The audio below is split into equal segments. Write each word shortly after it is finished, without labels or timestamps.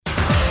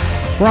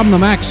From the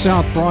Max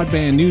South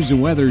Broadband News and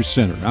Weather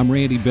Center, I'm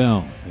Randy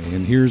Bell,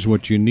 and here's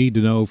what you need to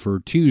know for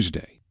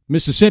Tuesday.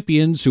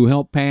 Mississippians who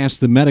helped pass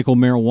the medical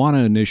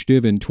marijuana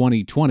initiative in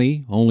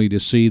 2020, only to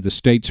see the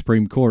state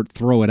Supreme Court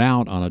throw it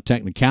out on a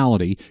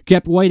technicality,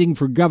 kept waiting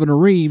for Governor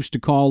Reeves to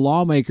call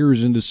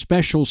lawmakers into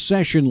special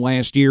session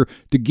last year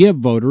to give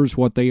voters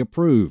what they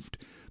approved.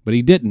 But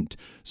he didn't,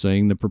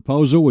 saying the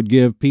proposal would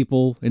give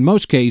people, in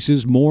most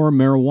cases, more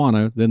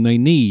marijuana than they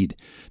need.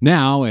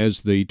 Now,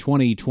 as the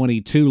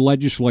 2022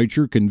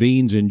 legislature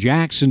convenes in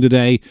Jackson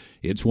today,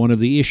 it's one of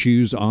the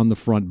issues on the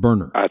front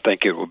burner. I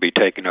think it will be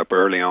taken up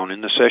early on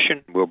in the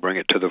session. We'll bring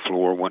it to the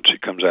floor once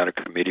it comes out of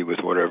committee with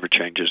whatever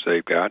changes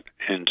they've got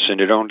and send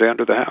it on down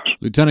to the House.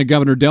 Lieutenant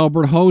Governor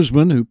Delbert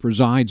Hosemann, who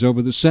presides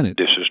over the Senate.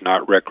 This is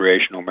not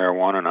recreational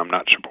marijuana, and I'm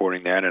not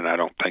supporting that, and I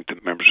don't think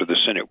the members of the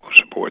Senate will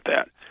support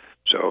that.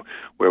 So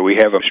where we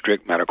have a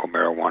strict medical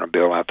marijuana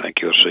bill, I think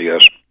you'll see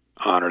us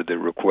honor the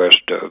request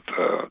of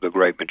the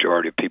great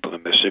majority of people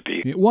in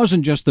Mississippi. It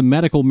wasn't just the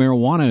medical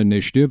marijuana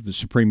initiative the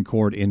Supreme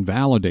Court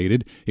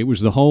invalidated. It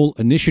was the whole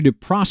initiative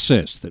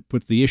process that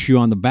put the issue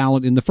on the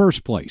ballot in the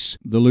first place.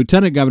 The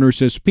lieutenant governor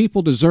says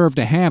people deserve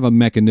to have a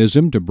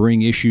mechanism to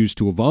bring issues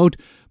to a vote,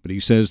 but he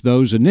says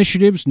those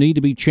initiatives need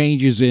to be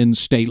changes in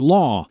state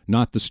law,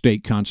 not the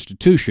state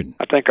constitution.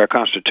 I think our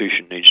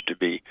Constitution needs to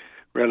be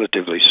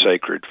relatively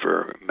sacred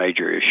for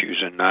major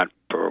issues and not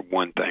for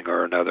one thing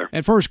or another.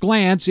 At first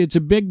glance, it's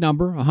a big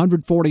number,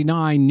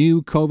 149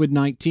 new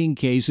COVID-19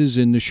 cases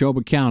in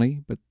Neshoba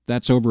County, but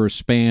that's over a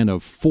span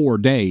of 4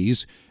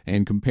 days.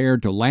 And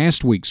compared to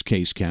last week's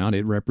case count,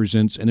 it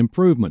represents an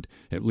improvement,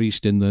 at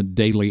least in the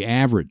daily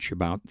average,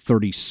 about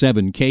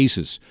 37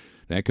 cases.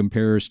 That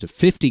compares to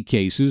 50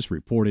 cases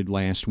reported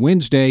last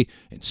Wednesday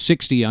and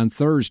 60 on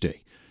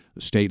Thursday. The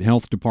state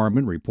health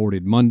department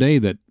reported Monday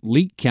that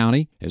Leake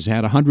County has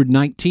had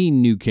 119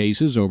 new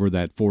cases over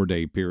that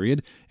 4-day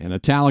period, and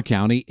Attala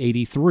County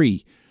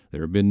 83.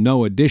 There have been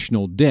no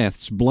additional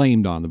deaths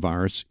blamed on the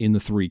virus in the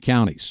 3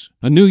 counties.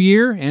 A new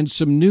year and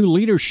some new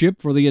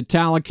leadership for the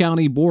Attala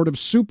County Board of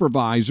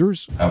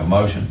Supervisors. Have a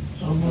motion?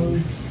 So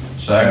moved.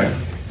 Second.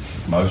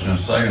 Motion and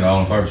second. All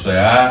in favor say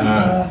aye.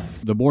 Aye.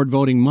 The board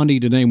voting Monday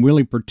to name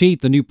Willie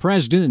Pertete the new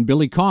president and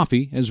Billy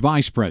Coffey as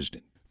vice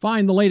president.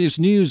 Find the latest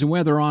news and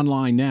weather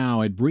online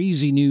now at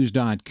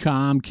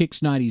breezynews.com,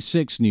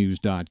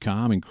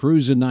 kicks96news.com, and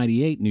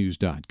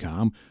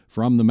cruisin98news.com.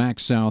 From the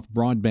Max South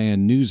Broadband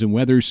News and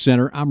Weather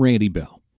Center, I'm Randy Bell.